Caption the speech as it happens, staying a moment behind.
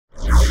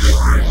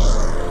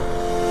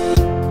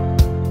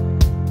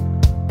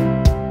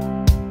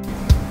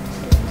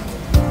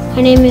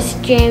My name is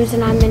James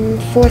and I'm in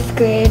 4th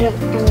grade. I'm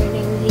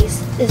reading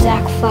these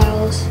Zach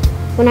files.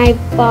 When I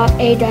bought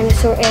a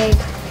dinosaur egg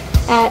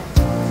at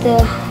the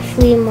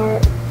flea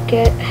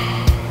market,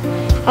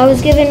 I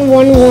was given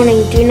one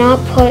warning: do not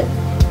put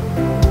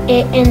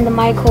it in the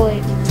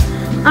microwave.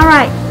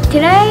 Alright,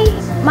 today,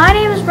 my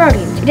name is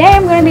Brody. Today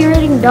I'm going to be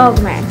reading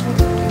Dogman.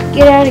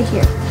 Get out of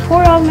here.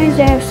 Poor Dogman's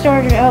day have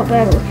started out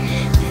badly.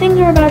 Things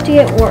are about to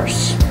get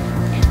worse.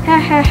 Ha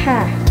ha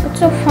ha. What's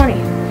so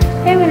funny?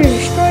 Hey, I'm going to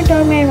destroy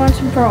Dogman once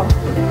and for all.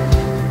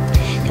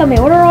 Tell me,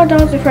 what are all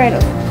dogs afraid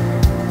of?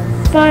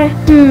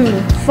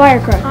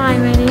 Firecracker. Hi,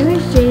 my name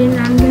is Jaden.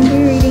 I'm going to be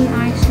reading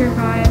I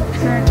Survived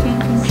Hurricane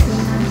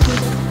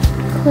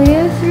Katrina.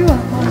 Cleo threw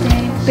up all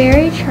day.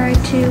 Barry tried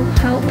to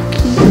help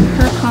keep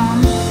her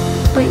calm,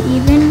 but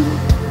even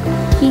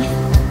he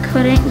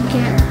couldn't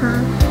get her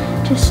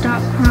to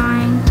stop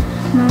crying.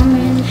 Mom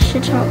managed to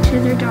talk to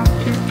their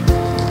doctor,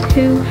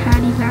 who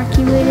had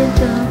evacuated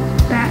the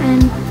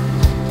baton.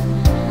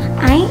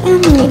 I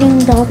am reading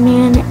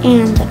Dogman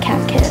and the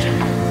Cat Kid.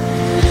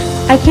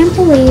 I can't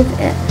believe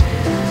it.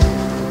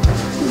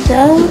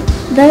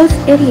 Those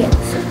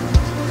idiots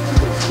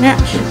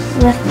match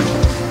with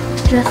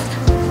just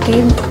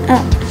gave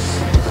up.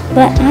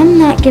 But I'm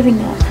not giving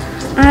up.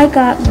 I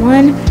got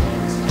one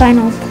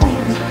final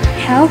plan.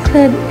 How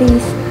could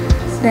this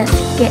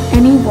get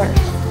any worse?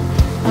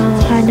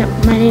 Hi,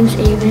 my name's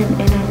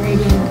Aven and I'm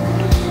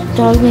reading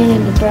Dogman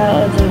and the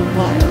Brow of the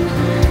Wild.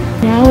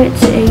 Now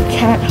it's a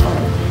cat hug.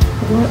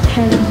 What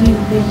have you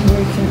been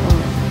working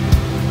on?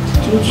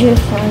 Did you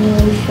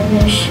finally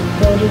finish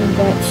building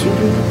that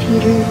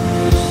supercomputer?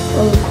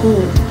 Oh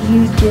cool,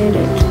 you did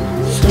it.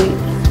 Sweet.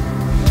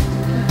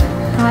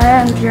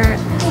 Hi, I'm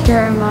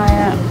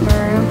Jeremiah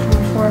Miriam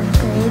from 4th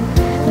grade.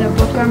 And the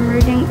book I'm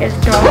reading is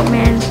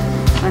Dogman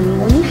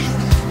Unleashed.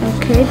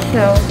 Okay,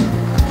 so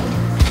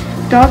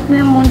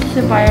Dogman wants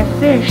to buy a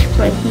fish,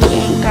 but he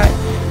ain't got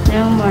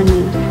no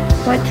money.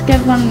 Let's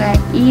give him that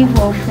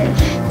evil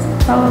fish.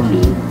 Follow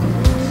me.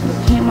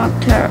 Came up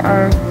to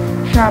our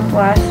shop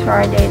last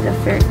Friday the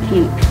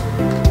 13th.